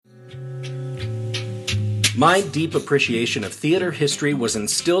My deep appreciation of theater history was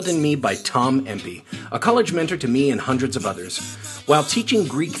instilled in me by Tom Empey, a college mentor to me and hundreds of others. While teaching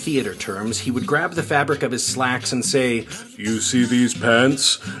Greek theater terms, he would grab the fabric of his slacks and say, "You see these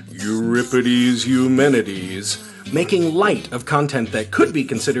pants? Euripides Eumenides," making light of content that could be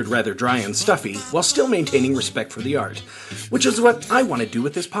considered rather dry and stuffy, while still maintaining respect for the art, which is what I want to do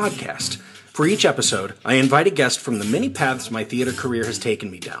with this podcast. For each episode, I invite a guest from the many paths my theater career has taken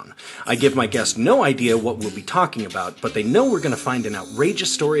me down. I give my guest no idea what we'll be talking about, but they know we're going to find an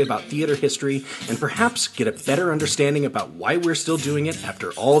outrageous story about theater history and perhaps get a better understanding about why we're still doing it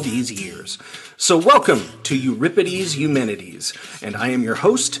after all these years. So welcome to Euripides Eumenides, and I am your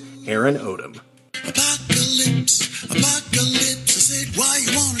host, Aaron Odom. Apocalypse, apocalypse, I said, why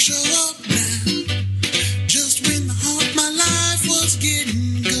you wanna show up now? Just when the heart of my life was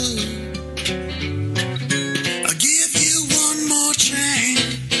getting good. I'll give you one more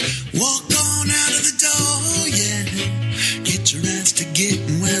chance. Walk on out of the door, yeah. Get your ass to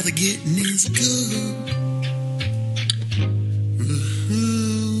getting where the getting is good.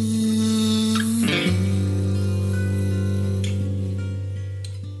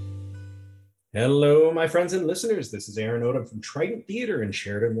 Hello, my friends and listeners. This is Aaron Odom from Trident Theater in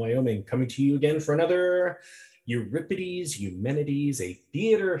Sheridan, Wyoming, coming to you again for another Euripides Eumenides, a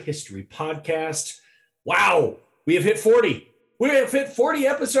theater history podcast. Wow, we have hit 40. We have hit 40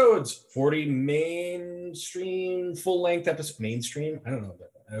 episodes. 40 mainstream, full-length episodes. Mainstream? I don't know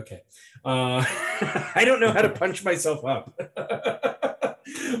about that. Okay. I don't know how to punch myself up.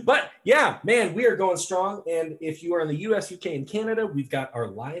 But yeah, man, we are going strong. And if you are in the US, UK, and Canada, we've got our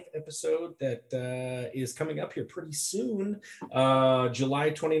live episode that is coming up here pretty soon, July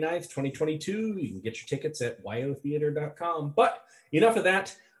 29th, 2022. You can get your tickets at yotheater.com. But enough of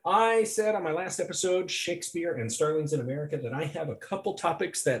that. I said on my last episode, Shakespeare and Starlings in America, that I have a couple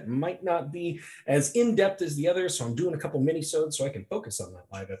topics that might not be as in-depth as the others, so I'm doing a couple mini-sodes so I can focus on that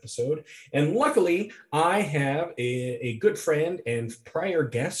live episode. And luckily, I have a good friend and prior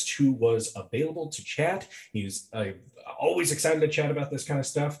guest who was available to chat. He's always excited to chat about this kind of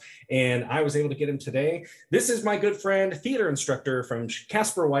stuff, and I was able to get him today. This is my good friend, theater instructor from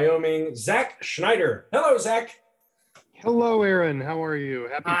Casper, Wyoming, Zach Schneider. Hello, Zach. Hello, Aaron. How are you?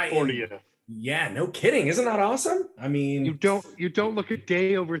 Happy 40th. Yeah, no kidding. Isn't that awesome? I mean, you don't look a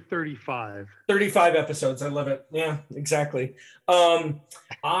day over 35. 35 episodes. I love it. Yeah, exactly. I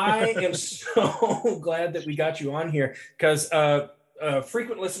am so glad that we got you on here because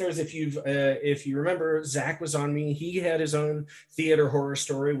frequent listeners, if you remember, Zach was on me. He had his own theater horror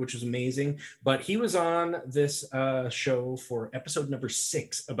story, which was amazing. But he was on this show for episode number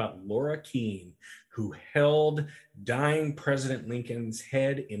 6 about Laura Keene, who held dying President Lincoln's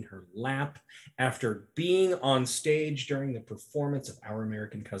head in her lap after being on stage during the performance of Our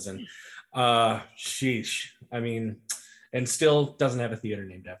American Cousin. Sheesh. I mean, and still doesn't have a theater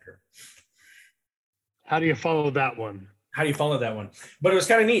named after her. How do you follow that one? But it was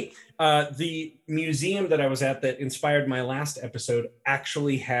kind of neat. The museum that I was at that inspired my last episode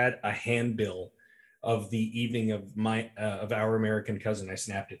actually had a handbill of the evening of Our American Cousin. I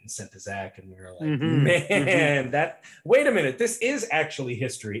snapped it and sent to Zach, and we were like, wait a minute, this is actually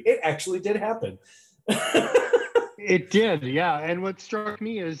history. It actually did happen. It did, yeah. And what struck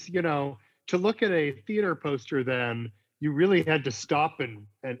me is, to look at a theater poster then, you really had to stop and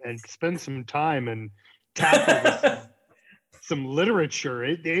spend some time and tackle some literature.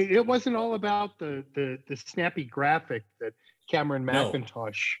 It wasn't all about the snappy graphic that Cameron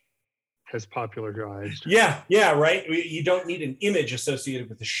Mackintosh has popularized. Yeah, right. You don't need an image associated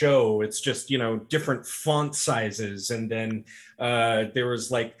with the show. It's just, different font sizes. And then there was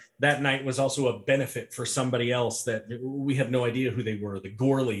that night was also a benefit for somebody else that we have no idea who they were, the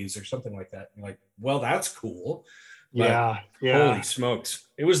Gorleys or something like that. You're like, well, that's cool. But yeah. Holy smokes.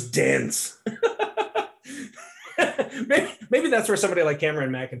 It was dense. maybe that's where somebody like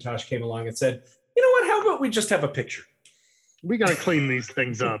Cameron Mackintosh came along and said, you know what, how about we just have a picture? We got to clean these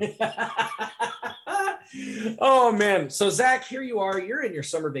things up. Oh, man. So, Zach, here you are. You're in your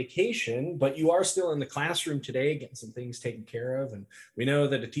summer vacation, but you are still in the classroom today, getting some things taken care of. And we know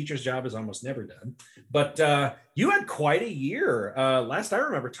that a teacher's job is almost never done. But you had quite a year. Last I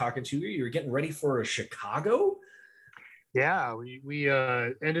remember talking to you, you were getting ready for Chicago. Yeah, we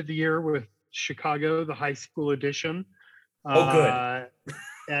ended the year with Chicago, the high school edition. Oh, good.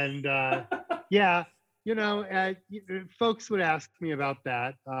 And yeah. Folks would ask me about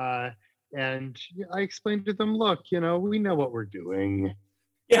that. And I explained to them, look, we know what we're doing.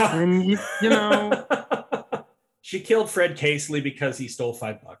 Yeah. And, she killed Fred Casely because he stole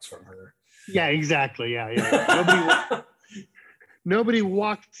 $5 from her. Yeah, exactly. Yeah. Nobody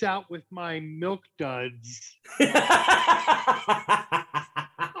walks out with my milk duds.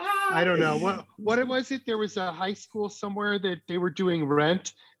 I don't know what was it. There was a high school somewhere that they were doing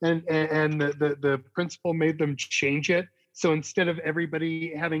Rent, and the principal made them change it. So instead of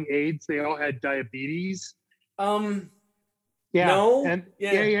everybody having AIDS, they all had diabetes. Yeah. No. And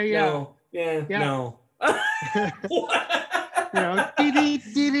yeah. No. Yeah. No. You know,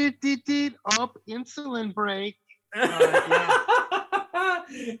 up insulin break.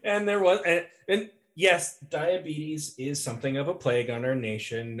 And there was, and yes, diabetes is something of a plague on our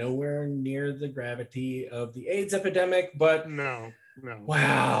nation. Nowhere near the gravity of the AIDS epidemic, but no.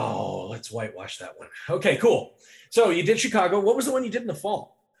 Wow, let's whitewash that one. Okay, cool. So you did Chicago. What was the one you did in the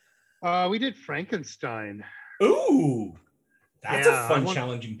fall? We did Frankenstein. Ooh, that's a fun,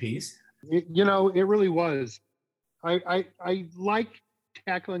 challenging piece. It really was. I like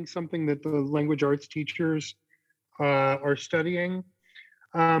tackling something that the language arts teachers are studying,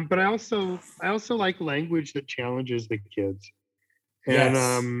 but I also like language that challenges the kids.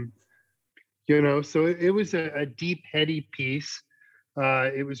 And so it was a deep, heady piece.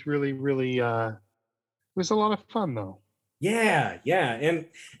 It was really, really, it was a lot of fun though. Yeah. And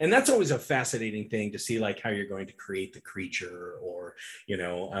that's always a fascinating thing to see, like how you're going to create the creature, or,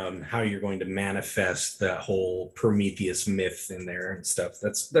 how you're going to manifest that whole Prometheus myth in there and stuff.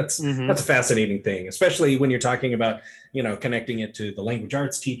 That's a fascinating thing, especially when you're talking about, connecting it to the language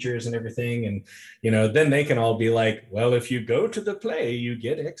arts teachers and everything. And, then they can all be like, well, if you go to the play, you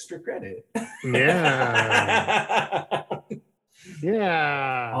get extra credit. Yeah.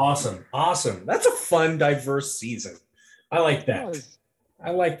 Yeah. Awesome. That's a fun, diverse season. I like that.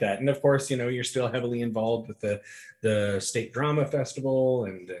 And of course, you're still heavily involved with the State Drama Festival,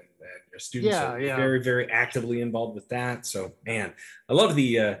 and your students are very, very actively involved with that. So, man, I love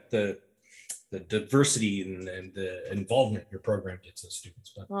the diversity and the involvement your program gets as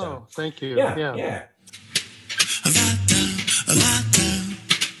students. But thank you. Yeah.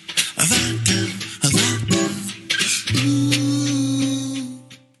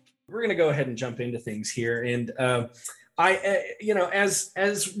 We're going to go ahead and jump into things here. And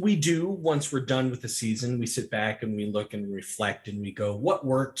as we do once we're done with the season, we sit back and we look and reflect and we go, what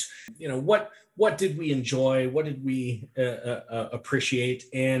worked? What did we enjoy? What did we appreciate?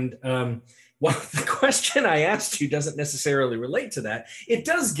 And while the question I asked you doesn't necessarily relate to that, it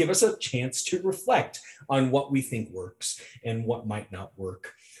does give us a chance to reflect on what we think works and what might not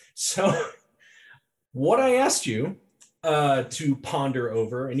work. So what I asked you to ponder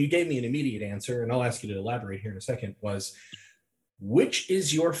over, and you gave me an immediate answer, and I'll ask you to elaborate here in a second, was, which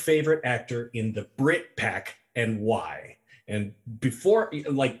is your favorite actor in the Brit Pack and why? And before,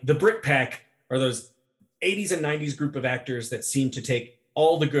 like, the Brit Pack are those 80s and 90s group of actors that seem to take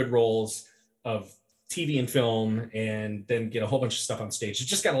all the good roles of TV and film and then get a whole bunch of stuff on stage. It's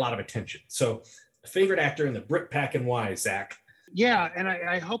just got a lot of attention. So favorite actor in the Brit Pack and why, Zach? Yeah, and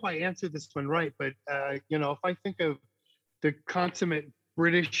I hope I answered this one right, but if I think of the consummate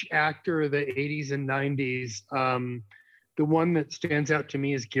British actor of the 80s and 90s, the one that stands out to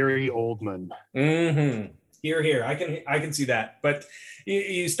me is Gary Oldman. Mm-hmm. Here. I can see that. But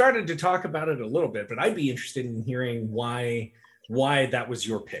you started to talk about it a little bit, but I'd be interested in hearing why that was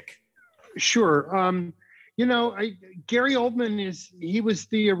your pick. Sure. Gary Oldman was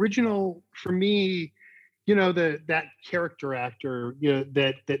the original for me, that character actor,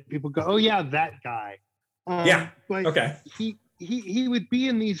 that people go, oh yeah, that guy. But okay. He would be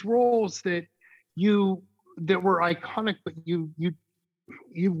in these roles that were iconic, but you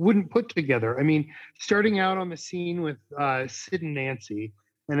wouldn't put together. I mean, starting out on the scene with Sid and Nancy,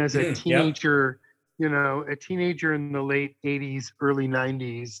 and as a teenager, a teenager in the late 80s, early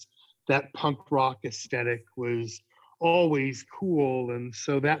 90s, that punk rock aesthetic was always cool, and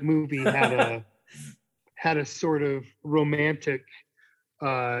so that movie had a sort of romantic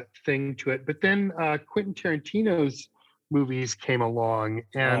thing to it. But then Quentin Tarantino's movies came along,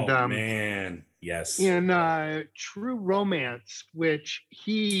 and man, yes, in True Romance, which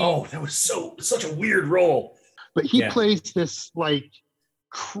that was such a weird role. But he plays this like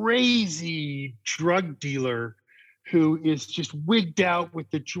crazy drug dealer who is just wigged out with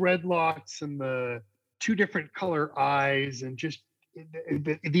the dreadlocks and the two different color eyes, and just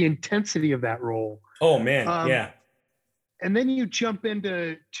the intensity of that role. Oh man, yeah. And then you jump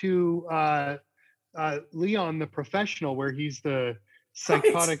into Leon the Professional, where he's the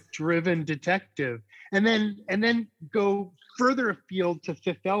psychotic driven detective, and then go further afield to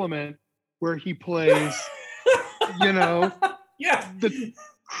Fifth Element, where he plays the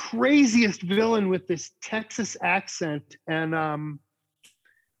craziest villain with this Texas accent. And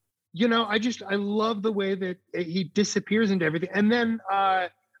I love the way that he disappears into everything. And then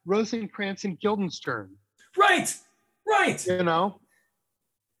Rosencrantz and Guildenstern, Right. you know?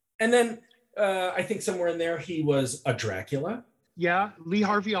 And then I think somewhere in there he was a Dracula. Yeah, Lee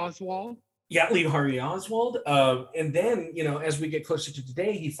Harvey Oswald. Yeah, Lee Harvey Oswald. And then, as we get closer to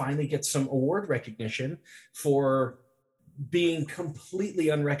today, he finally gets some award recognition for being completely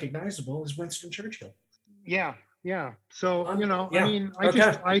unrecognizable as Winston Churchill. Yeah. So, I mean,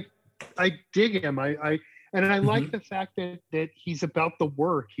 I dig him. I like the fact that he's about the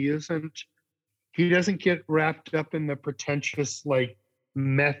work. He doesn't get wrapped up in the pretentious like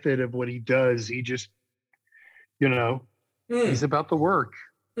method of what he does. He just, he's about the work.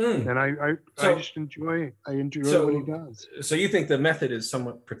 And I just enjoy what he does. So you think the method is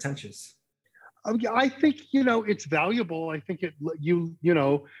somewhat pretentious? I think, it's valuable. I think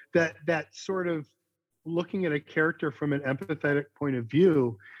that sort of looking at a character from an empathetic point of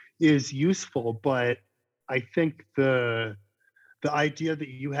view is useful. But I think the idea that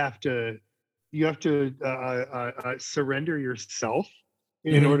you have to surrender yourself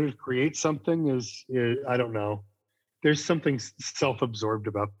in order to create something is I don't know. There's something self-absorbed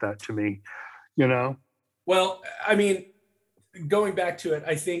about that to me, Well, I mean, going back to it,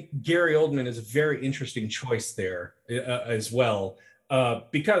 I think Gary Oldman is a very interesting choice there as well,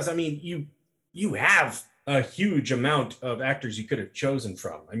 because I mean, you have a huge amount of actors you could have chosen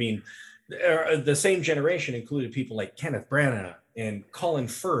from. I mean, the same generation included people like Kenneth Branagh and Colin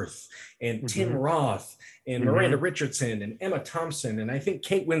Firth and Tim Roth and Miranda Richardson and Emma Thompson, and I think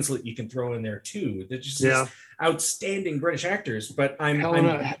Kate Winslet you can throw in there too. They're just outstanding British actors. But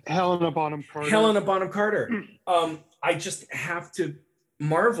Helena Bonham Carter. I just have to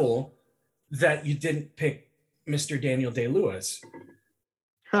marvel that you didn't pick Mr. Daniel Day-Lewis.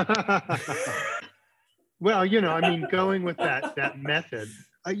 Well, I mean, going with that method,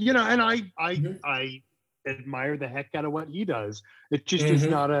 and I admire the heck out of what he does. It just is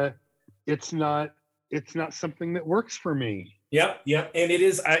it's not something that works for me. Yep. And it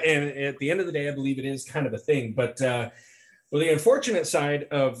is, and at the end of the day, I believe it is kind of a thing. But well, the unfortunate side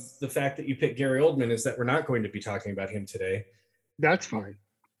of the fact that you picked Gary Oldman is that we're not going to be talking about him today. That's fine.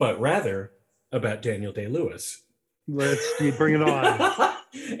 But rather about Daniel Day-Lewis. Let's bring it on.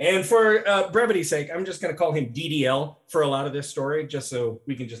 And for brevity's sake, I'm just going to call him DDL for a lot of this story, just so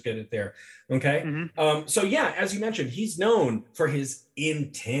we can just get it there. Okay. So yeah, as you mentioned, he's known for his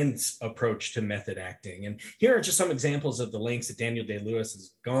intense approach to method acting. And here are just some examples of the lengths that Daniel Day-Lewis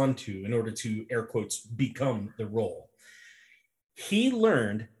has gone to in order to, air quotes, become the role. He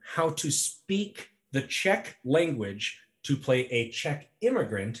learned how to speak the Czech language to play a Czech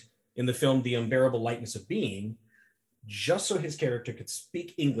immigrant in the film The Unbearable Lightness of Being, just so his character could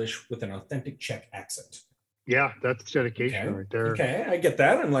speak English with an authentic Czech accent. Yeah, that's dedication right there. Okay, I get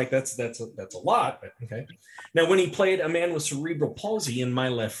that. I'm like, that's a lot, but okay. Now, when he played a man with cerebral palsy in My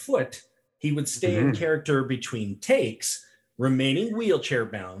Left Foot, he would stay in character between takes, remaining wheelchair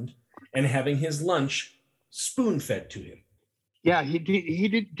bound, and having his lunch spoon-fed to him. Yeah,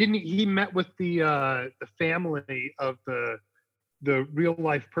 he met with the family of the real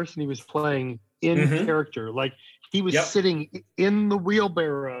life person he was playing in character. Like he was sitting in the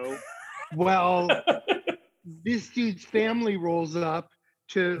wheelbarrow while this dude's family rolls up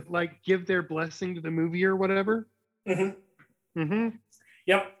to like give their blessing to the movie or whatever. Yep.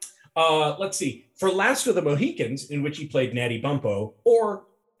 Let's see. For Last of the Mohicans, in which he played Natty Bumppo, or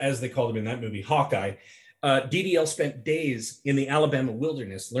as they called him in that movie, Hawkeye, DDL spent days in the Alabama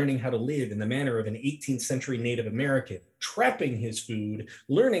wilderness learning how to live in the manner of an 18th century Native American, trapping his food,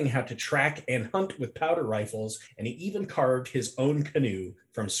 learning how to track and hunt with powder rifles, and he even carved his own canoe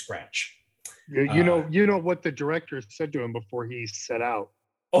from scratch. You know what the director said to him before he set out?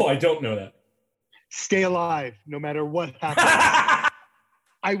 Oh, I don't know that. Stay alive, no matter what happens.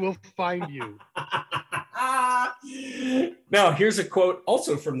 I will find you. Now, here's a quote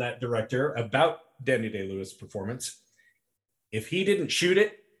also from that director about Daniel Day-Lewis' performance. If he didn't shoot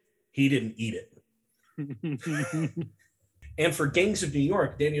it, he didn't eat it. And for Gangs of New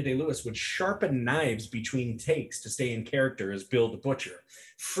York, Daniel Day-Lewis would sharpen knives between takes to stay in character as Bill the Butcher,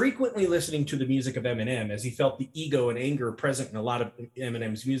 frequently listening to the music of Eminem, as he felt the ego and anger present in a lot of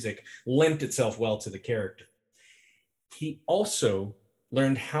Eminem's music lent itself well to the character. He also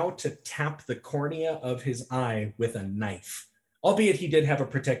learned how to tap the cornea of his eye with a knife, albeit he did have a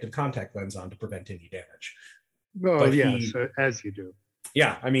protective contact lens on to prevent any damage. Oh, yes, as you do.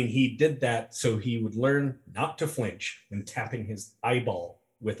 Yeah, I mean, he did that so he would learn not to flinch when tapping his eyeball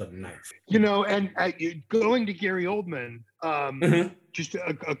with a knife. And going to Gary Oldman, just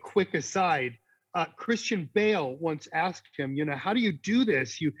a quick aside, Christian Bale once asked him, how do you do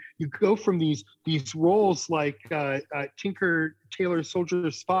this? You go from these roles like Tinker Tailor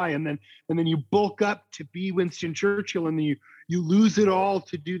Soldier Spy, and then you bulk up to be Winston Churchill, and then you lose it all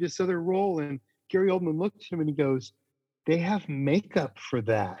to do this other role. And Gary Oldman looked at him and he goes, "They have makeup for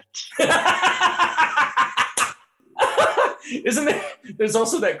that." Isn't there? There's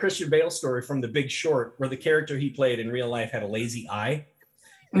also that Christian Bale story from The Big Short where the character he played in real life had a lazy eye.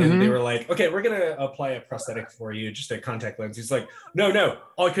 And they were like, "Okay, we're going to apply a prosthetic for you, just a contact lens." He's like, no,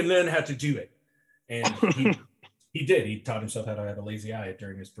 I can learn how to do it. And he did. He taught himself how to have a lazy eye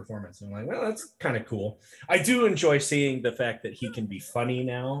during his performance. And I'm like, well, that's kind of cool. I do enjoy seeing the fact that he can be funny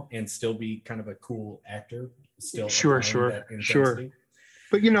now and still be kind of a cool actor. Still Sure.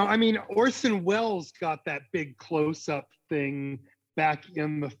 But, Orson Welles got that big close-up thing back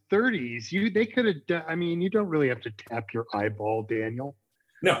in the 30s. They could have done, you don't really have to tap your eyeball, Daniel.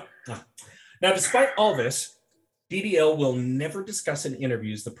 No. Now, despite all this, DDL will never discuss in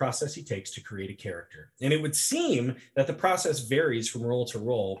interviews the process he takes to create a character. And it would seem that the process varies from role to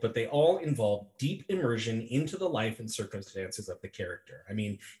role, but they all involve deep immersion into the life and circumstances of the character.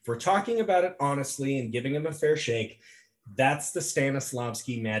 If we're talking about it honestly and giving him a fair shake, that's the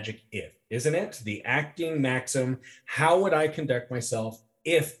Stanislavski magic isn't it? The acting maxim. How would I conduct myself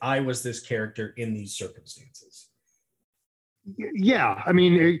if I was this character in these circumstances? Yeah,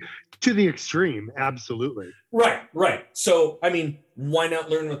 to the extreme, absolutely. Right. So, why not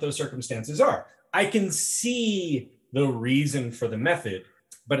learn what those circumstances are? I can see the reason for the method,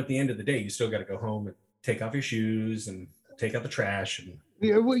 but at the end of the day, you still got to go home and take off your shoes and take out the trash. And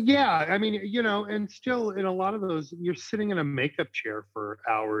and still in a lot of those, you're sitting in a makeup chair for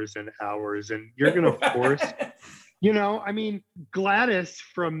hours and hours, and you're going to force... Gladys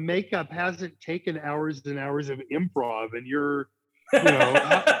from makeup hasn't taken hours and hours of improv, and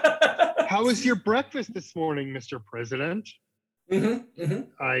how was your breakfast this morning, Mr. President?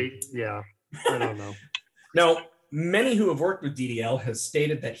 I don't know. Now, many who have worked with DDL has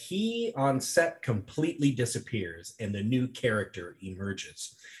stated that he on set completely disappears and the new character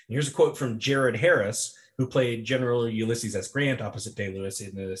emerges. And here's a quote from Jared Harris, who played General Ulysses S. Grant opposite Day-Lewis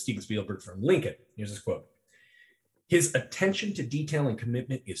in the Steven Spielberg film Lincoln. Here's his quote. "His attention to detail and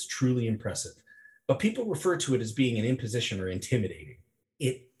commitment is truly impressive, but people refer to it as being an imposition or intimidating.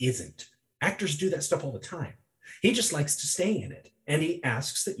 It isn't. Actors do that stuff all the time. He just likes to stay in it, and he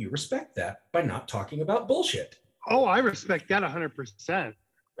asks that you respect that by not talking about bullshit." Oh, I respect that 100%.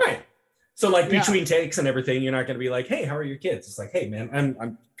 Right. So between takes and everything, you're not going to be like, "Hey, how are your kids?" It's like, "Hey, man,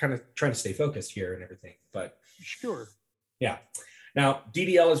 I'm kind of trying to stay focused here and everything." But sure. Yeah. Now,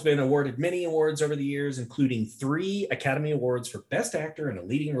 DDL has been awarded many awards over the years, including 3 Academy Awards for Best Actor in a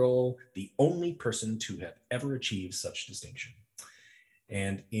Leading Role, the only person to have ever achieved such distinction.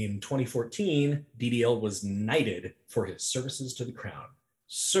 And in 2014, DDL was knighted for his services to the crown,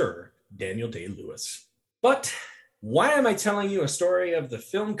 Sir Daniel Day-Lewis. But why am I telling you a story of the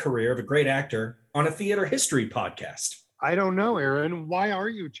film career of a great actor on a theater history podcast? I don't know, Aaron. Why are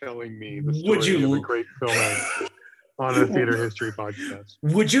you telling me the story of a great film actor on a theater history podcast?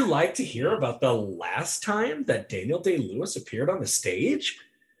 Would you like to hear about the last time that Daniel Day-Lewis appeared on the stage?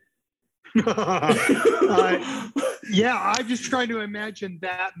 Yeah, I'm just trying to imagine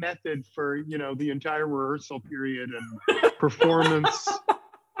that method for, the entire rehearsal period and performance.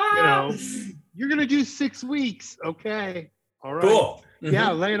 You're going to do 6 weeks. Okay. All right. Cool.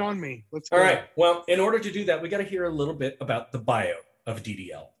 Yeah, lay it on me. Let's go. All right. Well, in order to do that, we got to hear a little bit about the bio of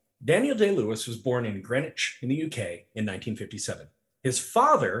DDL. Daniel Day-Lewis was born in Greenwich in the UK in 1957. His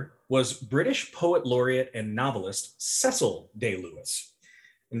father was British poet laureate and novelist Cecil Day-Lewis.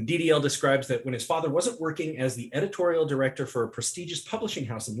 And DDL describes that when his father wasn't working as the editorial director for a prestigious publishing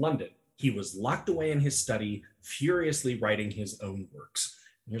house in London, he was locked away in his study, furiously writing his own works.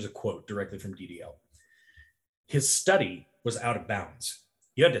 And here's a quote directly from DDL. "His study was out of bounds.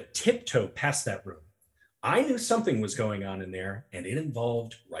 You had to tiptoe past that room. I knew something was going on in there, and it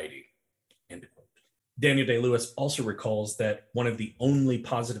involved writing." End quote. Daniel Day-Lewis also recalls that one of the only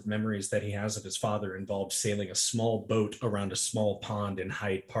positive memories that he has of his father involved sailing a small boat around a small pond in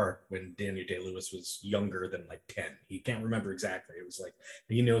Hyde Park when Daniel Day-Lewis was younger than 10. He can't remember exactly. It was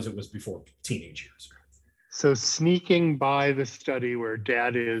he knows it was before teenage years. So sneaking by the study where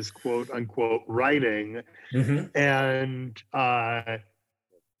dad is, quote unquote, writing, and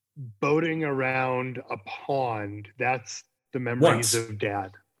boating around a pond. That's the memories of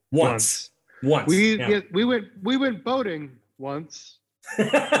dad. Once. We went boating once. And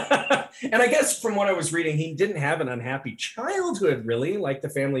I guess from what I was reading, he didn't have an unhappy childhood, really. The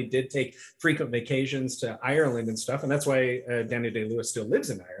family did take frequent vacations to Ireland and stuff. And that's why Daniel Day-Lewis still lives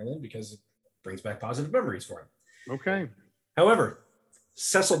in Ireland, because brings back positive memories for him. Okay. However,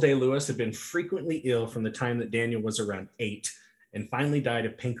 Cecil Day Lewis had been frequently ill from the time that Daniel was around 8 and finally died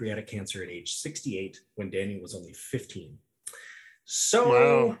of pancreatic cancer at age 68 when Daniel was only 15. So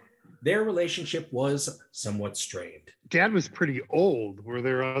Wow. their relationship was somewhat strained. Dad was pretty old. Were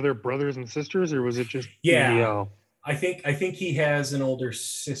there other brothers and sisters, or was it just Yeah. DDL? I think he has an older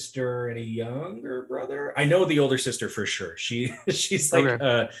sister and a younger brother. I know the older sister for sure. She's like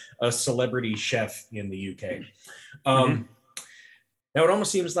Okay. a celebrity chef in the UK. Mhm. Now it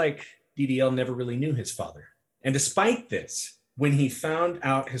almost seems like DDL never really knew his father. And despite this, when he found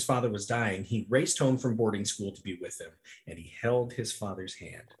out his father was dying, he raced home from boarding school to be with him, and he held his father's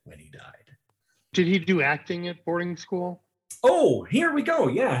hand when he died. Did he do acting at boarding school? Oh, here we go.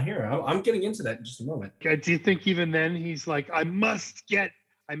 Yeah, here. I'm getting into that in just a moment. Do you think even then he's like, I must get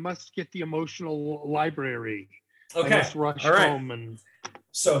the emotional library. Okay. I must rush All right. home and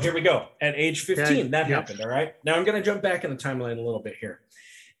So here we go. At age 15, that Yep. happened. All right. Now I'm going to jump back in the timeline a little bit here.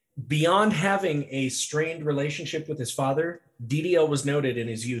 Beyond having a strained relationship with his father, DDL was noted in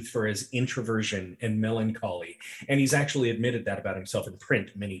his youth for his introversion and melancholy. And he's actually admitted that about himself in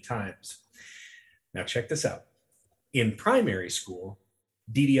print many times. Now, check this out. In primary school,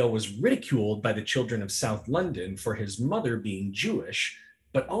 DDL was ridiculed by the children of South London for his mother being Jewish,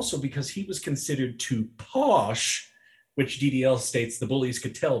 but also because he was considered too posh, which DDL states the bullies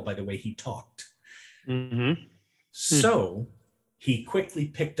could tell by the way he talked. Mhm. So he quickly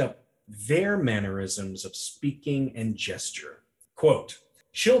picked up their mannerisms of speaking and gesture. Quote,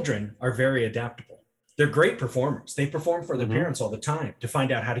 children are very adaptable. They're great performers. They perform for their Mhm. parents all the time to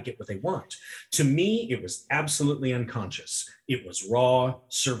find out how to get what they want. To me, it was absolutely unconscious. It was raw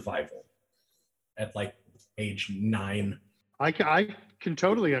survival at like age 9. I can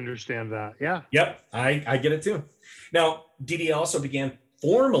totally understand that. Yeah. Yep, I get it too. Now, Didi also began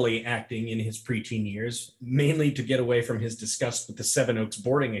formally acting in his preteen years, mainly to get away from his disgust with the Seven Oaks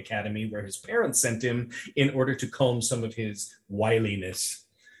Boarding Academy, where his parents sent him in order to calm some of his wiliness.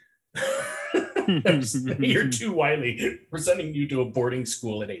 You're too wily. We're sending you to a boarding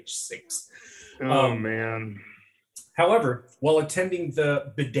school at age 6. Oh man. However, while attending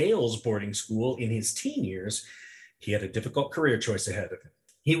the Bedales boarding school in his teen years, he had a difficult career choice ahead of him.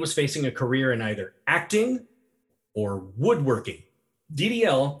 He was facing a career in either acting or woodworking.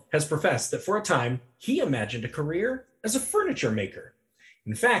 DDL has professed that for a time, he imagined a career as a furniture maker.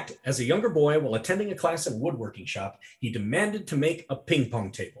 In fact, as a younger boy, while attending a class at a woodworking shop, he demanded to make a ping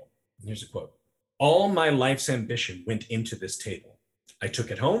pong table. Here's a quote. All my life's ambition went into this table. I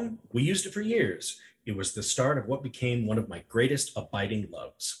took it home. We used it for years. It was the start of what became one of my greatest abiding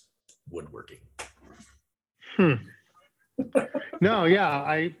loves, woodworking. No, yeah,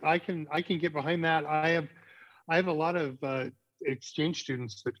 I can get behind that. I have a lot of exchange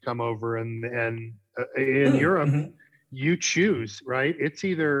students that come over, and in Europe, you choose, right? It's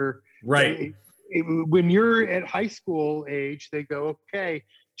either right. When you're at high school age, they go, okay,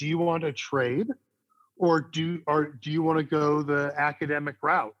 do you want a trade, or do you want to go the academic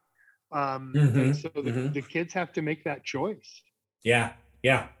route? And so the kids have to make that choice. Yeah.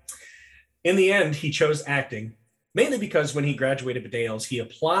 In the end, he chose acting, mainly because when he graduated Bedales, he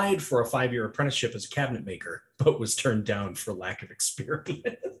applied for a 5-year apprenticeship as a cabinet maker, but was turned down for lack of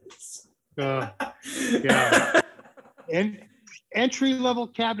experience. Yeah. And entry-level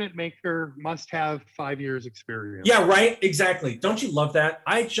cabinet maker must have 5 years experience. Yeah, right. Exactly. Don't you love that?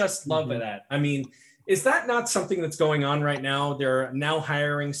 I just love that. I mean, is that not something that's going on right now? There are now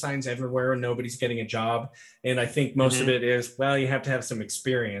hiring signs everywhere and nobody's getting a job. And I think most of it is, well, you have to have some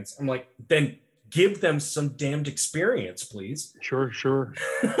experience. I'm like, then give them some damned experience, please. Sure.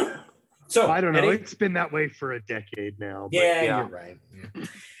 So I don't know. It's been that way for a decade now. Yeah, you're right. Yeah.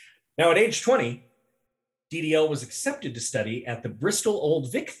 Now, at age 20, DDL was accepted to study at the Bristol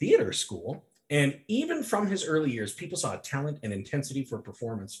Old Vic Theatre School. And even from his early years, people saw a talent and intensity for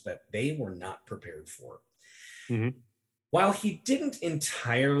performance that they were not prepared for. While he didn't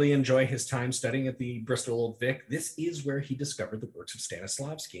entirely enjoy his time studying at the Bristol Old Vic, this is where he discovered the works of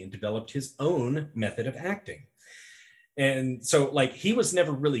Stanislavski and developed his own method of acting. And so, like, he was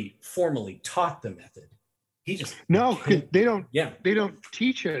never really formally taught the method. He just they don't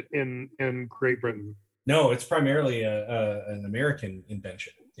teach it in Great Britain. No, it's primarily an American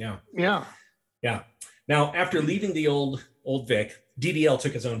invention. Yeah. Now, after leaving the old Vic, DDL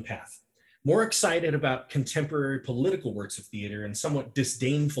took his own path. More excited about contemporary political works of theater and somewhat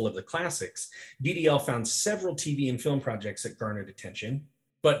disdainful of the classics, DDL found several TV and film projects that garnered attention,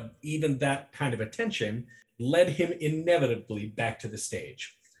 but even that kind of attention led him inevitably back to the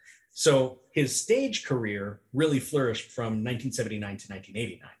stage. So his stage career really flourished from 1979 to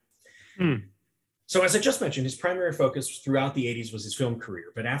 1989. So as I just mentioned, his primary focus throughout the 80s was his film career.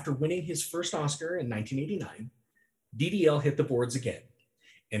 But after winning his first Oscar in 1989, DDL hit the boards again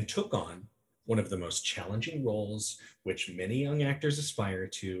and took on one of the most challenging roles which many young actors aspire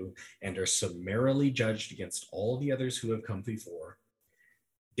to and are summarily judged against all the others who have come before.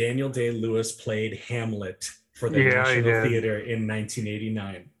 Daniel Day-Lewis played Hamlet for the National Theater in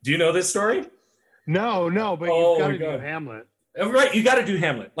 1989. Do you know this story? No, but you've got to do Hamlet. Right, you got to do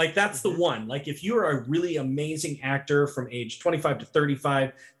Hamlet. Like, that's the one. Like, if you're a really amazing actor from age 25 to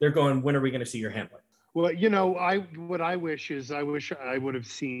 35, they're going, when are we going to see your Hamlet? Well, what I wish I would have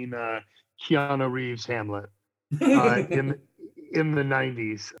seen Keanu Reeves' Hamlet in the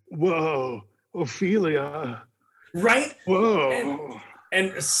 90s. Whoa, Ophelia. Right? Whoa.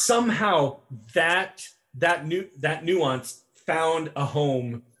 And somehow that nuance found a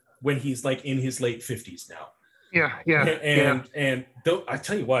home when he's like in his late 50s now. Yeah. And I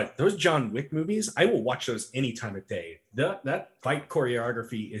tell you what, those John Wick movies, I will watch those any time of day. That fight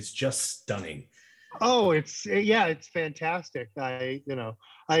choreography is just stunning. Oh, it's fantastic.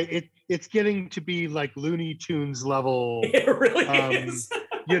 It's getting to be like Looney Tunes level. It really is.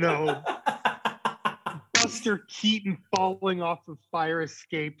 Buster Keaton falling off of fire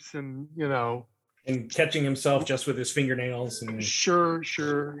escapes and catching himself just with his fingernails. And sure,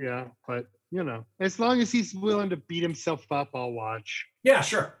 yeah. But as long as he's willing to beat himself up, I'll watch. Yeah,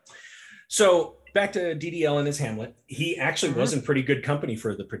 sure. So back to DDL and his Hamlet. He actually was in pretty good company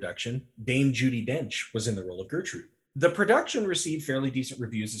for the production. Dame Judi Dench was in the role of Gertrude. The production received fairly decent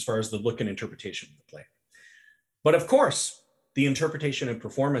reviews as far as the look and interpretation of the play. But of course, the interpretation and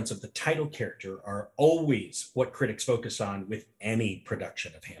performance of the title character are always what critics focus on with any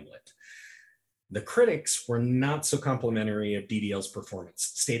production of Hamlet. The critics were not so complimentary of DDL's performance,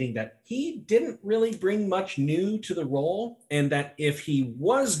 stating that he didn't really bring much new to the role, and that if he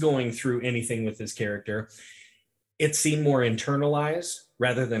was going through anything with his character, it seemed more internalized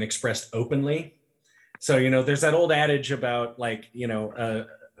rather than expressed openly. So, there's that old adage about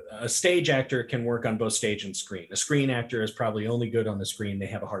a stage actor can work on both stage and screen. A screen actor is probably only good on the screen. They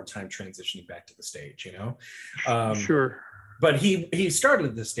have a hard time transitioning back to the stage, Sure. But he started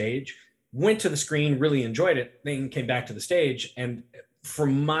at the stage, went to the screen, really enjoyed it, then came back to the stage. And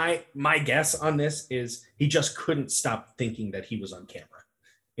from my guess on this is he just couldn't stop thinking that he was on camera.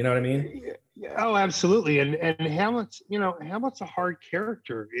 You know what I mean? Oh, absolutely. And Hamlet's a hard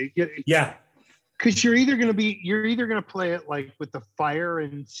character. Yeah. Because you're either going to play it like with the fire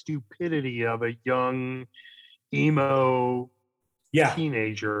and stupidity of a young emo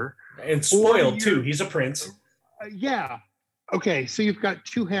teenager. And spoiled too. He's a prince. Yeah. Okay, so you've got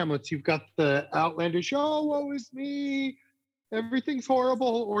two Hamlets. You've got the outlandish, oh, woe is me, everything's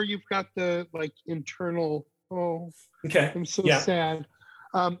horrible, or you've got the internal, oh, okay, I'm so sad.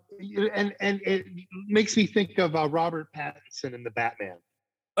 And it makes me think of Robert Pattinson in the Batman.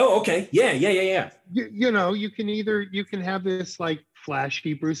 Oh, okay, yeah. You can have this like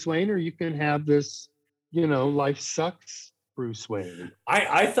flashy Bruce Wayne, or you can have this, life sucks Bruce Wayne.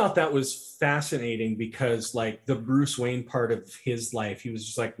 I thought that was fascinating because like the Bruce Wayne part of his life, he was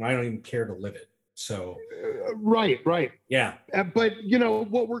just like, I don't even care to live it. So right. Yeah. But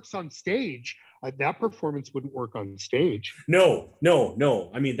what works on stage, that performance wouldn't work on stage. No.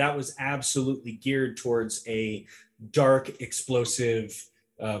 I mean, that was absolutely geared towards a dark, explosive,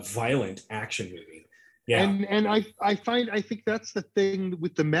 violent action movie. Yeah. And I think that's the thing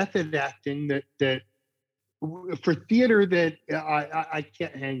with the method acting that for theater that I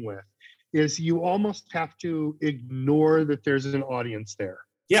can't hang with, is you almost have to ignore that there's an audience there.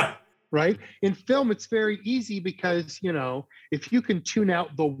 Yeah. Right? In film, it's very easy because, if you can tune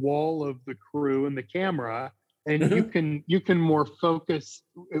out the wall of the crew and the camera, and you can more focus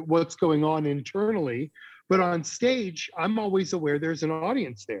what's going on internally. But on stage, I'm always aware there's an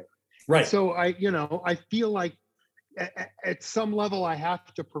audience there. Right. So I feel like at some level I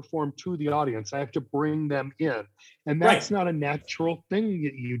have to perform to the audience. I have to bring them in, and that's not a natural thing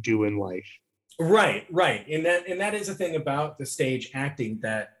that you do in life. Right. And that is a thing about the stage acting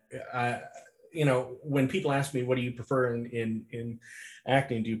that when people ask me, what do you prefer in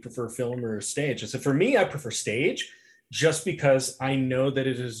acting? Do you prefer film or stage? I said, for me, I prefer stage, just because I know that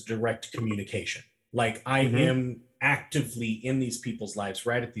it is direct communication. Like I am actively in these people's lives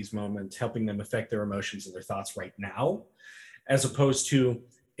right at these moments, helping them affect their emotions and their thoughts right now, as opposed to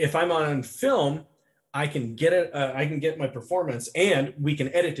if I'm on film, I can get it. I can get my performance, and we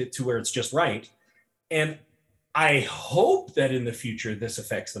can edit it to where it's just right. And I hope that in the future this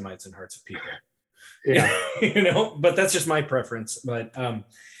affects the minds and hearts of people. Yeah, but that's just my preference. But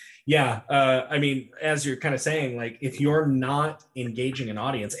Yeah, I mean, as you're kind of saying, like if you're not engaging an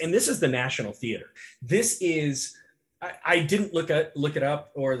audience, and this is the National Theater, this is. I didn't look it up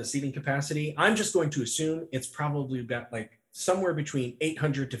or the seating capacity. I'm just going to assume it's probably got like somewhere between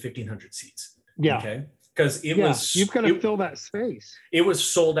 800 to 1,500 seats. Yeah. Okay. Because you've got to fill that space. It was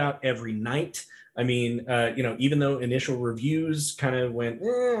sold out every night. I mean, even though initial reviews kind of went,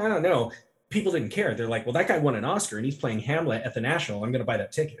 I don't know, people didn't care. They're like, well, that guy won an Oscar and he's playing Hamlet at the National. I'm going to buy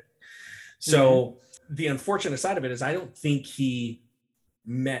that ticket. So the unfortunate side of it is I don't think he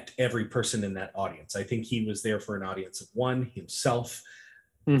met every person in that audience. I think he was there for an audience of one, himself,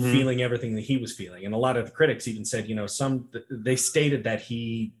 feeling everything that he was feeling. And a lot of the critics even said, they stated that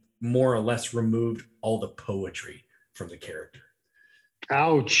he more or less removed all the poetry from the character.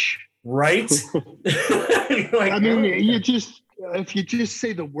 Ouch. Right? Like, I mean, if you just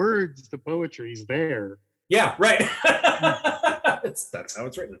say the words, the poetry's there. Yeah, right. That's how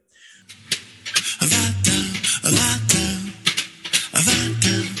it's written.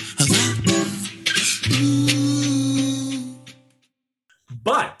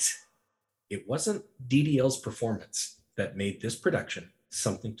 But it wasn't DDL's performance that made this production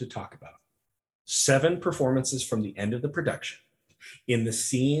something to talk about. 7 performances from the end of the production. In the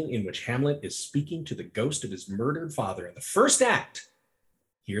scene in which Hamlet is speaking to the ghost of his murdered father in the first act,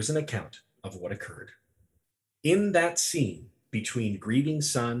 here's an account of what occurred. In that scene between grieving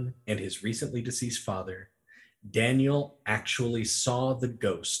son and his recently deceased father, Daniel actually saw the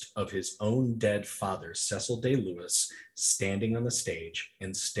ghost of his own dead father, Cecil Day Lewis, standing on the stage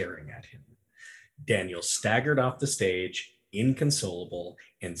and staring at him. Daniel staggered off the stage, inconsolable,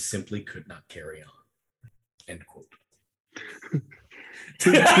 and simply could not carry on. End quote.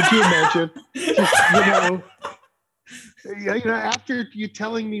 Could you imagine? After you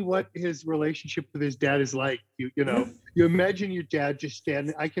telling me what his relationship with his dad is like, you imagine your dad just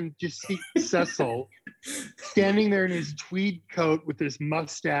standing. I can just see Cecil standing there in his tweed coat with his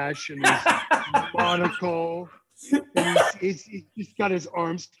mustache and his monocle, and he's just got his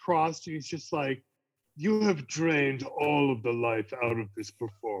arms crossed, and he's just like, "You have drained all of the life out of this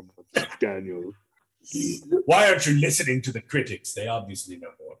performance, Daniel. Why aren't you listening to the critics? They obviously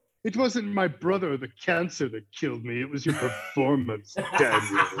know more. It wasn't my brother, the cancer, that killed me. It was your performance,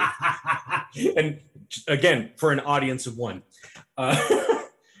 Daniel." And again, for an audience of one,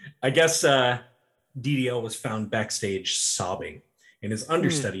 I guess DDL was found backstage sobbing, and his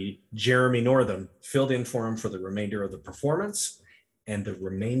understudy, Jeremy Northam, filled in for him for the remainder of the performance and the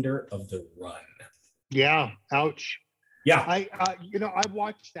remainder of the run. Yeah, ouch. Yeah. I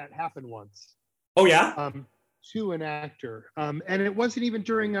watched that happen once. Oh, yeah? To an actor. And it wasn't even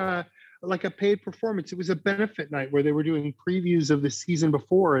during a paid performance. It was a benefit night where they were doing previews of the season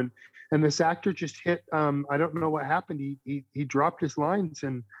before. And this actor just hit, I don't know what happened. He dropped his lines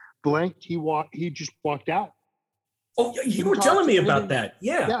and blanked. He just walked out. Oh, you were telling me about that.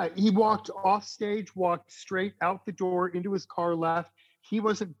 Yeah. Yeah. He walked off stage, walked straight out the door into his car, left. He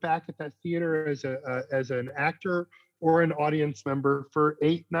wasn't back at that theater as an actor or an audience member for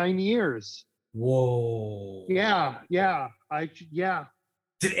 8-9 years. Whoa. Yeah.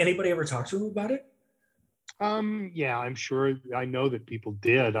 Did anybody ever talk to him about it? Yeah, I'm sure. I know that people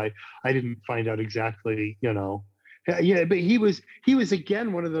did. I didn't find out exactly, Yeah, but he was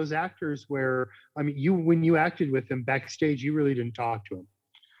again one of those actors where, I mean, when you acted with him backstage, you really didn't talk to him.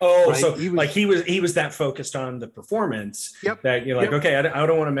 Oh, right? So he was that focused on the performance. Yep. That you're like, okay, I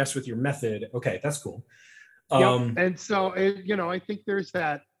don't want to mess with your method. Okay, that's cool. Yep. And so I think there's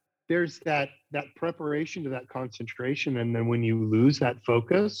that preparation to that concentration, and then when you lose that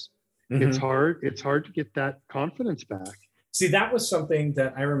focus, it's hard to get that confidence back. See, that was something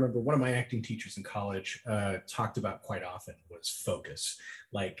that I remember one of my acting teachers in college talked about quite often, was focus.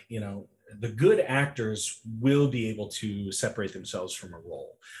 Like, the good actors will be able to separate themselves from a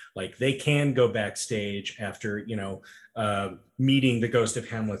role. Like, they can go backstage after, meeting the ghost of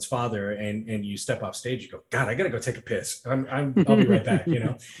Hamlet's father, and you step off stage, you go, God, I got to go take a piss. I'll be right back,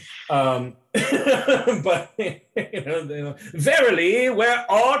 But, verily, where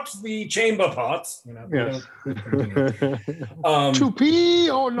art the chamber pots? Yes. To pee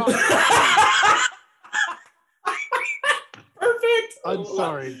or not? Perfect. I'm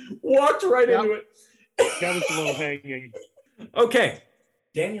sorry. Walked right into it. That was a little hanging. Okay.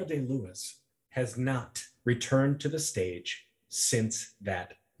 Daniel Day-Lewis has not returned to the stage since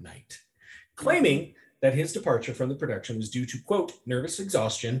that night, claiming that his departure from the production was due to, quote, nervous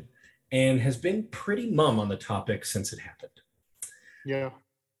exhaustion, and has been pretty mum on the topic since it happened. Yeah.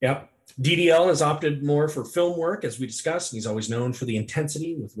 Yep. DDL has opted more for film work, as we discussed, and he's always known for the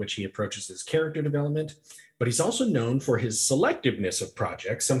intensity with which he approaches his character development. but he's also known for his selectiveness of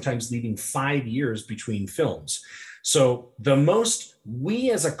projects, sometimes leaving 5 years between films. So the most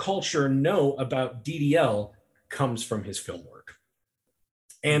we as a culture know about DDL comes from his film work.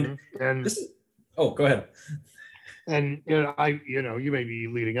 And this is, oh, go ahead. And you may be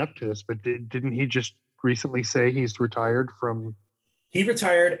leading up to this, but didn't he just recently say he's retired from? He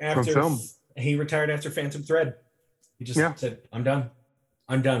retired after film. He retired after Phantom Thread. He just said, "I'm done.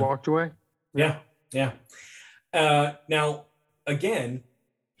 I'm done." Walked away. Yeah. Now, again,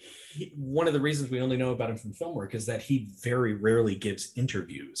 one of the reasons we only know about him from film work is that he very rarely gives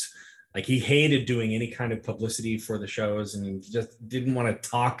interviews. Like, he hated doing any kind of publicity for the shows, and he just didn't want to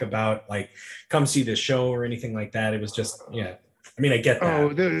talk about, like, come see this show or anything like that. It was just, I mean, I get that.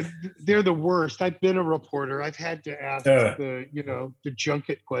 Oh, they're the worst. I've been a reporter. I've had to ask the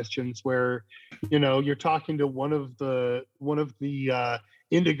junket questions where, you're talking to one of the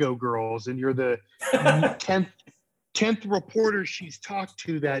Indigo girls, and you're the 10th reporter she's talked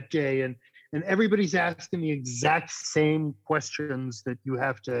to that day, and everybody's asking the exact same questions that you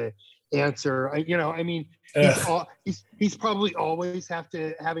have to answer. He's probably always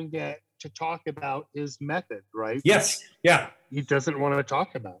having to talk about his method, right? Yes. Yeah. He doesn't want to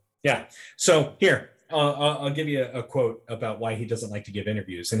talk about. Yeah. So here, I'll give you a quote about why he doesn't like to give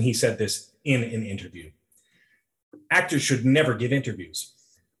interviews. And he said this in an interview. Actors should never give interviews.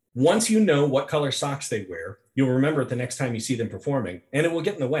 Once you know what color socks they wear, you'll remember it the next time you see them performing, and it will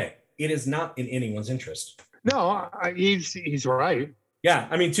get in the way. It is not in anyone's interest. No, he's right. Yeah.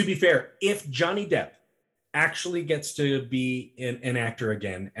 I mean, to be fair, if Johnny Depp actually gets to be an actor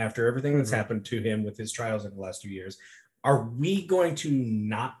again after everything that's happened to him with his trials in the last 2 years, are we going to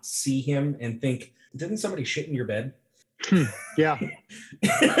not see him and think, didn't somebody shit in your bed? Yeah.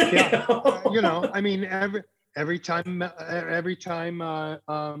 Yeah. I mean, every time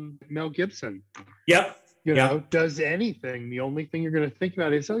Mel Gibson does anything, the only thing you're going to think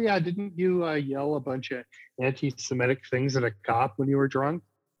about is, oh yeah, didn't you yell a bunch of anti-Semitic things at a cop when you were drunk?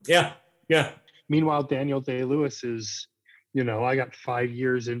 Yeah. Meanwhile, Daniel Day-Lewis is, I got 5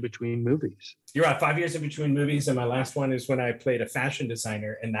 years in between movies. You're right, 5 years in between movies, and my last one is when I played a fashion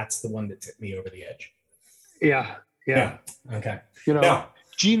designer, and that's the one that tipped me over the edge. Yeah. Okay.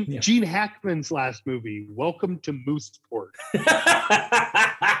 Gene Hackman's last movie, Welcome to Mooseport.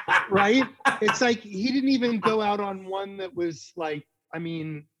 Right? It's like he didn't even go out on one that was like, I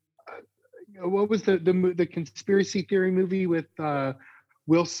mean, what was the conspiracy theory movie with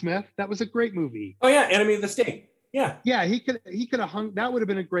Will Smith? That was a great movie. Oh yeah, Enemy of the State. Yeah. Yeah, he could have hung. That would have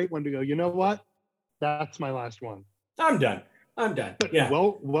been a great one to go, you know what? That's my last one. I'm done. But yeah.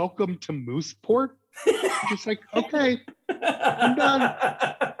 Welcome to Mooseport? Just like, okay, I'm done.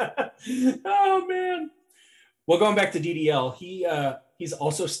 Oh man. Well, going back to DDL, he's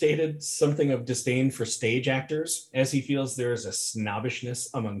also stated something of disdain for stage actors, as he feels there is a snobbishness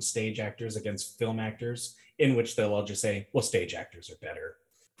among stage actors against film actors, in which they'll all just say, well, stage actors are better.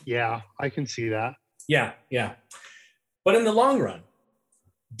 Yeah, I can see that. Yeah. But in the long run,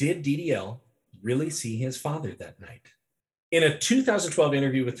 did DDL really see his father that night? In a 2012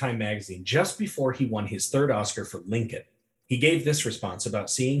 interview with Time Magazine, just before he won his third Oscar for Lincoln, he gave this response about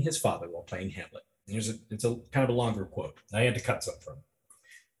seeing his father while playing Hamlet. It's a kind of a longer quote. I had to cut some from it.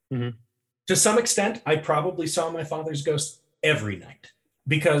 Mm-hmm. To some extent, I probably saw my father's ghost every night.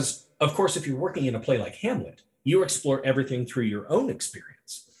 Because, of course, if you're working in a play like Hamlet, you explore everything through your own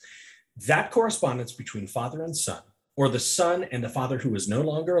experience. That correspondence between father and son, or the son and the father who is no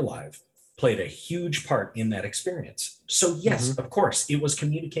longer alive, played a huge part in that experience. So yes, of course, it was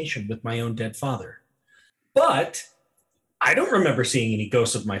communication with my own dead father. But I don't remember seeing any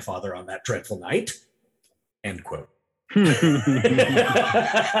ghosts of my father on that dreadful night. End quote. Well,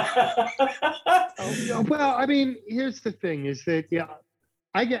 I mean, here's the thing is that,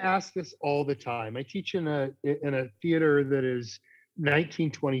 I get asked this all the time. I teach in a theater that is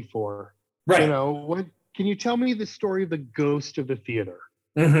 1924. Right. What can you tell me the story of the ghost of the theater?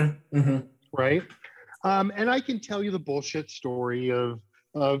 Right. And I can tell you the bullshit story of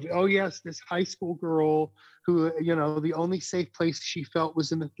oh yes, this high school girl who, the only safe place she felt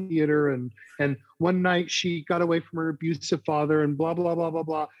was in the theater, and one night she got away from her abusive father and blah blah blah blah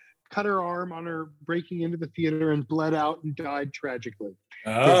blah, cut her arm on her breaking into the theater and bled out and died tragically.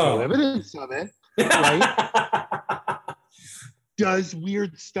 There's no evidence of it, right? Does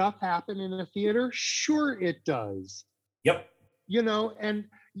weird stuff happen in a theater? Sure it does. Yep.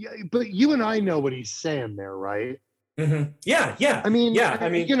 But you and I know what he's saying there, right? Yeah. I mean,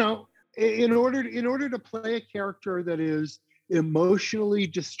 in order to play a character that is emotionally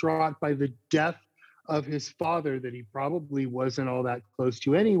distraught by the death of his father that he probably wasn't all that close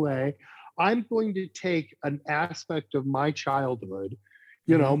to anyway, I'm going to take an aspect of my childhood,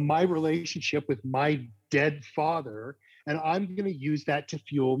 my relationship with my dead father, and I'm going to use that to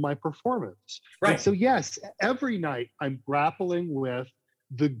fuel my performance. Right. And so, yes, every night I'm grappling with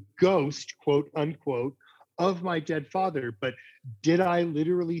the ghost, quote unquote, of my dead father. But did I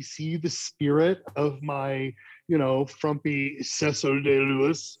literally see the spirit of my, frumpy Cecil de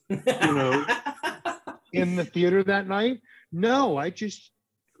Lewis, in the theater that night? No, I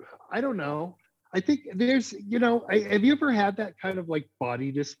don't know. I think there's, have you ever had that kind of like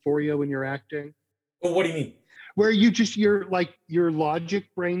body dysphoria when you're acting? Well, what do you mean? Where you're like, your logic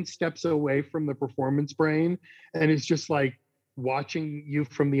brain steps away from the performance brain and it's just like watching you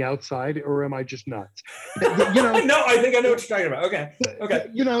from the outside, or am I just nuts? No, I think I know what you're talking about. Okay.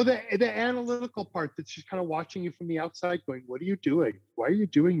 The analytical part that's just kind of watching you from the outside going, what are you doing? Why are you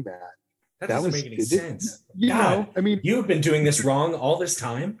doing that? That doesn't make any sense. You've been doing this wrong all this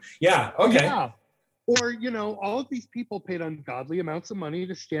time. Yeah. Okay. Yeah. Or, all of these people paid ungodly amounts of money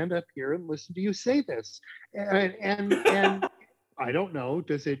to stand up here and listen to you say this. And I don't know,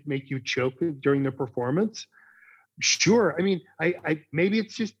 does it make you choke during the performance? Sure. I mean, I maybe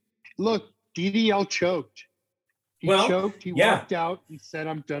it's just, look, DDL choked. He choked, he walked out, he said,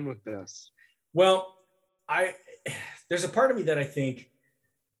 I'm done with this. Well, there's a part of me that I think,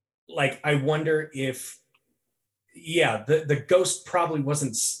 like, I wonder if, the ghost probably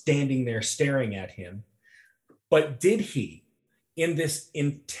wasn't standing there staring at him, but did he, in this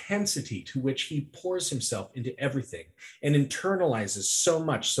intensity to which he pours himself into everything and internalizes so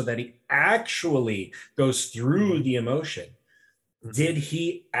much so that he actually goes through the emotion, did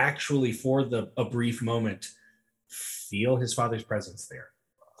he actually, for a brief moment, feel his father's presence there?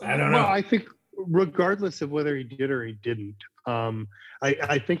 I don't know. Well, I think regardless of whether he did or he didn't,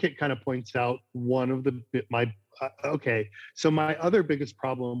 I think it kind of points out one of so my other biggest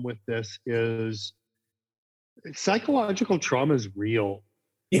problem with this is psychological trauma is real.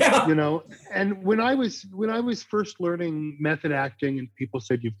 Yeah. And when I was first learning method acting and people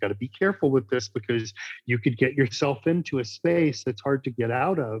said, you've got to be careful with this because you could get yourself into a space that's hard to get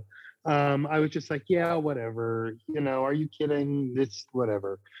out of. I was just like, yeah, whatever, are you kidding? It's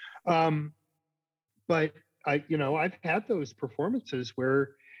whatever. But I've had those performances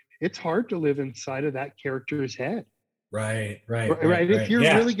where it's hard to live inside of that character's head. Right. If you're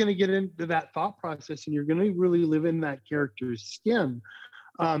really going to get into that thought process and you're going to really live in that character's skin,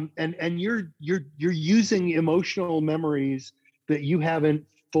 and you're using emotional memories that you haven't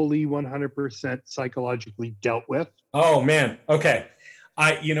fully 100% psychologically dealt with. Oh man. Okay.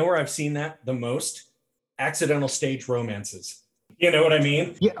 Where I've seen that the most? Accidental stage romances. You know what I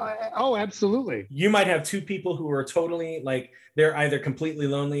mean? Yeah. Oh, absolutely. You might have two people who are totally like, they're either completely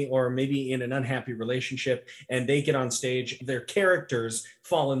lonely or maybe in an unhappy relationship, and they get on stage, their characters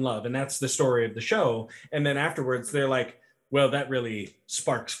fall in love. And that's the story of the show. And then afterwards they're like, well, that really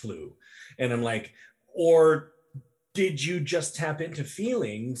sparks flew. And I'm like, or did you just tap into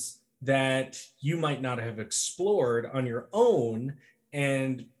feelings that you might not have explored on your own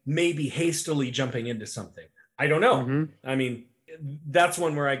and maybe hastily jumping into something? I don't know. Mm-hmm. I mean, that's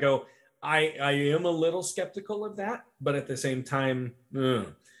one where I go, I am a little skeptical of that, but at the same time, I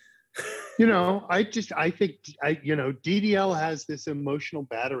think DDL has this emotional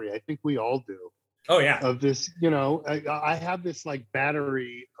battery. I think we all do. Oh yeah. Of this, I have this like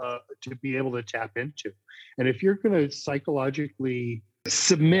battery to be able to tap into. And if you're going to psychologically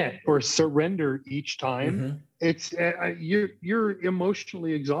submit or surrender each time, it's you're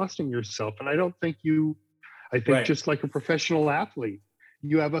emotionally exhausting yourself. And I don't think just like a professional athlete,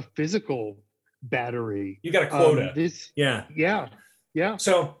 you have a physical battery. You got a quota. Yeah.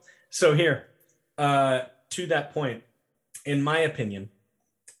 So here, to that point, in my opinion,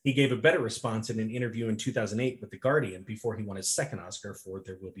 he gave a better response in an interview in 2008 with The Guardian before he won his second Oscar for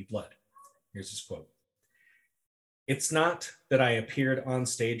There Will Be Blood. Here's his quote. "It's not that I appeared on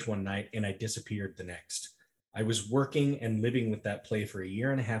stage one night and I disappeared the next. I was working and living with that play for 1.5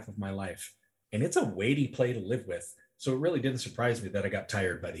 years of my life. And it's a weighty play to live with. So it really didn't surprise me that I got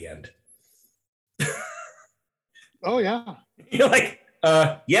tired by the end." Oh, yeah. You're like,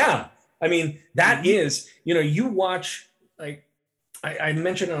 yeah. I mean, that is, you watch, like, I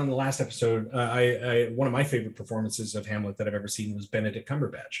mentioned it on the last episode. One of my favorite performances of Hamlet that I've ever seen was Benedict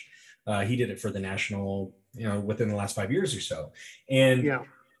Cumberbatch. He did it for the National, within the last 5 years or so. And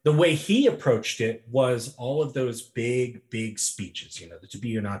the way he approached it was all of those big, big speeches, the to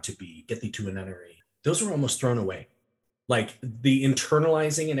be or not to be, get thee to a nunnery. Those were almost thrown away. Like the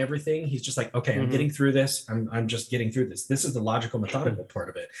internalizing and everything, he's just like, okay, I'm getting through this. I'm just getting through this. This is the logical, methodical part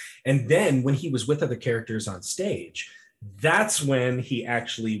of it. And then when he was with other characters on stage, That's when he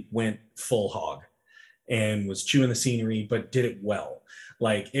actually went full hog and was chewing the scenery, but did it well.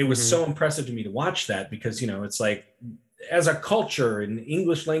 Like, it was so impressive to me to watch that, because, you know, it's like, as a culture in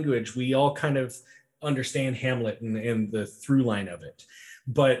English language, we all kind of understand Hamlet and the through line of it.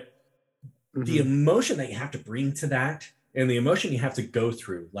 But the emotion that you have to bring to that, and the emotion you have to go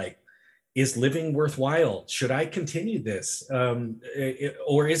through, like, is living worthwhile? Should I continue this?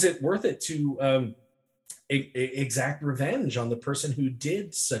 Or is it worth it to exact revenge on the person who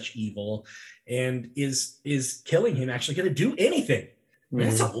did such evil? And is killing him actually going to do anything? I mean,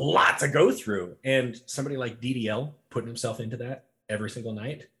 that's a lot to go through. And somebody like DDL putting himself into that every single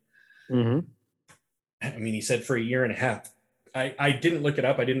night. I mean, he said for 1.5 years. I didn't look it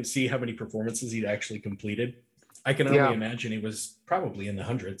up. I didn't see how many performances he'd actually completed. I can only imagine it was probably in the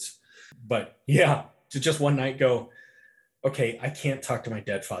hundreds. But yeah, to just one night go, okay, I can't talk to my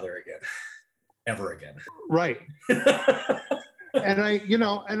dead father again, ever again. Right. And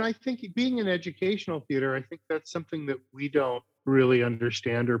I think being in educational theater, I think that's something that we don't really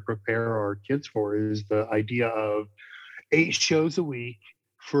understand or prepare our kids for, is the idea of 8 shows a week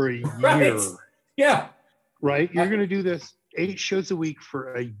for a year. Right. Yeah. Right. You're going to do this 8 shows a week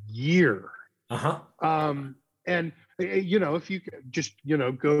for a year. And if you just,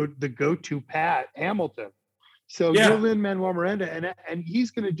 go to Pat Hamilton. So you're Lin-Manuel Miranda, and he's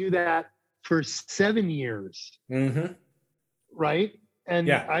going to do that for 7 years. Right. And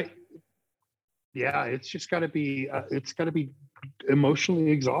it's just got to be, emotionally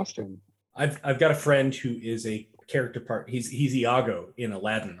exhausting. I've got a friend who is a character part. He's Iago in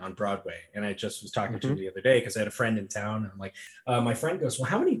Aladdin on Broadway, and I just was talking to him the other day because I had a friend in town, and I'm like, my friend goes, well,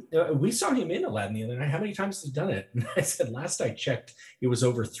 how many? We saw him in Aladdin the other night. How many times has he done it? And I said, last I checked, it was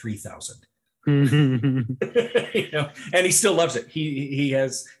over 3,000. And he still loves it. He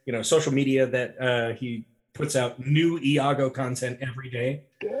has social media that he puts out new Iago content every day.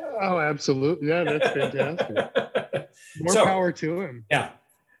 Oh, absolutely. Yeah, that's fantastic. More power to him. Yeah.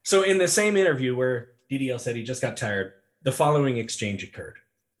 So in the same interview where DDL said he just got tired, the following exchange occurred.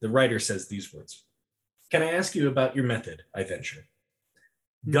 The writer says these words: "Can I ask you about your method, I venture?"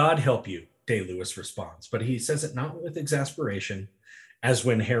 "God help you," Day-Lewis responds, but he says it not with exasperation, as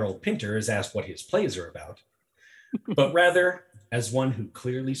when Harold Pinter is asked what his plays are about, but rather as one who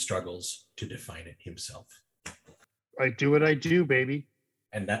clearly struggles to define it himself. I do what I do, baby.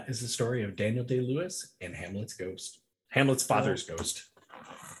 And that is the story of Daniel Day-Lewis and Hamlet's ghost. Hamlet's father's ghost.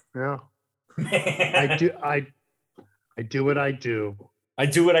 Yeah. I do what I do. I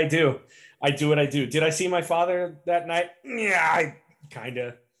do what I do. I do what I do. Did I see my father that night? Yeah, I kind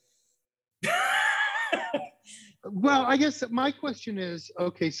of. Well, I guess my question is,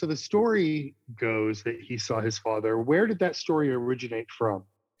 okay, so the story goes that he saw his father. Where did that story originate from?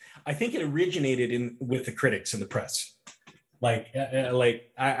 I think it originated with the critics and the press. I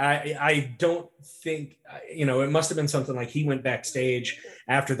don't think, it must have been something like he went backstage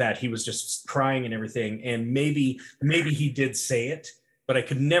after that. He was just crying and everything. And maybe he did say it, but I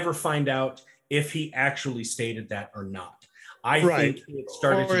could never find out if he actually stated that or not. I think it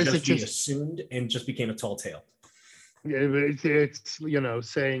started to just be assumed and just became a tall tale. It's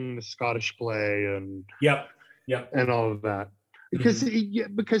saying the Scottish play and and all of that. Because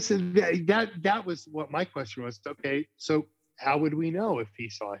that was what my question was. Okay, so how would we know if he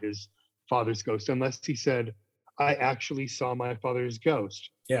saw his father's ghost unless he said, I actually saw my father's ghost?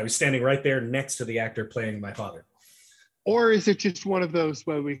 Yeah, he was standing right there next to the actor playing my father. Or is it just one of those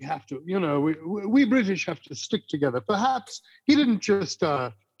where we have to, we British have to stick together? Perhaps he didn't just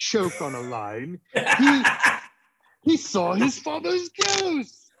choke on a line. He saw his father's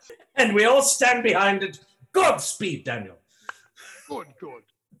ghost. And we all stand behind it. Godspeed, Daniel. Good.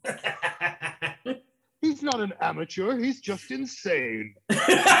 He's not an amateur. He's just insane.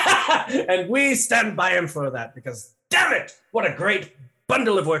 And we stand by him for that because, damn it, what a great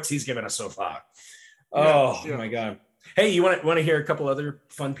bundle of works he's given us so far. Oh, my God. Hey, you want to hear a couple other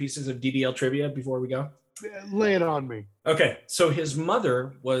fun pieces of DDL trivia before we go? Lay it on me. Okay, so his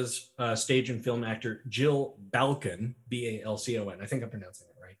mother was stage and film actor Jill Balcon, Balcon. I think I'm pronouncing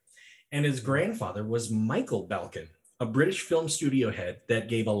it right. And his grandfather was Michael Balcon, a British film studio head that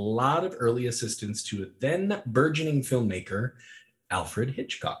gave a lot of early assistance to a then burgeoning filmmaker, Alfred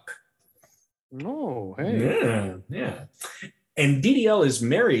Hitchcock. Oh, hey. Yeah. And DDL is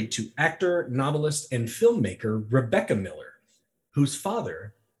married to actor, novelist, and filmmaker Rebecca Miller, whose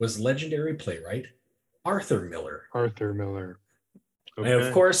father was legendary playwright Arthur Miller. Okay. And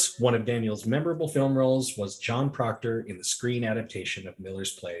of course, one of Daniel's memorable film roles was John Proctor in the screen adaptation of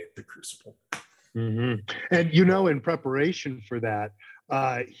Miller's play, The Crucible. Mm-hmm. And in preparation for that,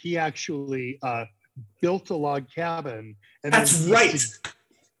 he actually built a log cabin. And That's then right.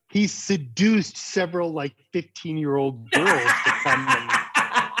 He seduced several like 15-year-old girls to come.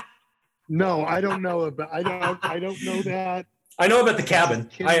 No, I don't know about. I don't know that. I know about the cabin.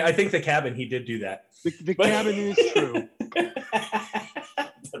 I think the cabin, he did do that. The cabin is true.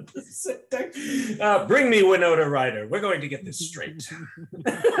 Bring me Winona Ryder. We're going to get this straight.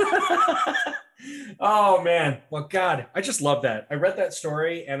 Oh, man. Well, God, I just love that. I read that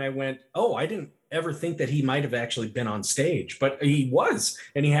story and I went, oh, I didn't ever think that he might have actually been on stage, but he was,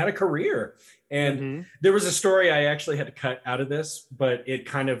 and he had a career. And there was a story I actually had to cut out of this, but it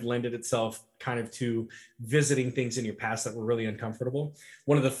kind of lended itself kind of to visiting things in your past that were really uncomfortable.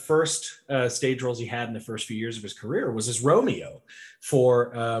 One of the first stage roles he had in the first few years of his career was as Romeo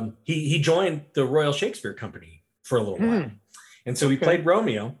for, he joined the Royal Shakespeare Company for a little while. And so he played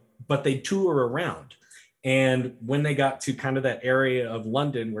Romeo, but they tour around. And when they got to kind of that area of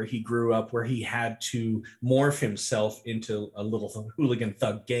London where he grew up, where he had to morph himself into a little hooligan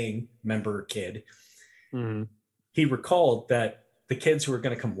thug gang member kid, he recalled that the kids who were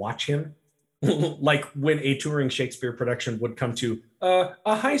going to come watch him, like when a touring Shakespeare production would come to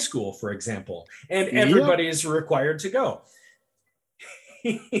a high school, for example, and everybody is required to go.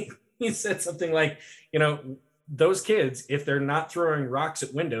 He said something like, you know, those kids, if they're not throwing rocks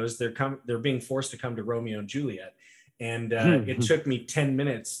at windows, they're being forced to come to Romeo and Juliet. And it took me 10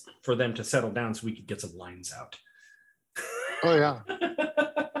 minutes for them to settle down so we could get some lines out. Oh, yeah.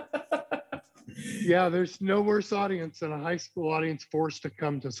 Yeah, there's no worse audience than a high school audience forced to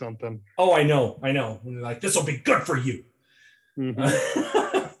come to something. Oh, I know. And like, this will be good for you.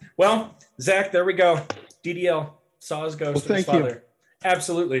 Well, Zach, there we go. DDL saw his ghost of his father. You.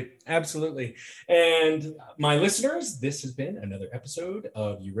 Absolutely. And my listeners, this has been another episode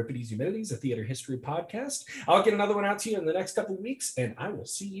of Euripides Eumenides, a theater history podcast. I'll get another one out to you in the next couple of weeks, and I will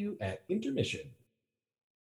see you at intermission.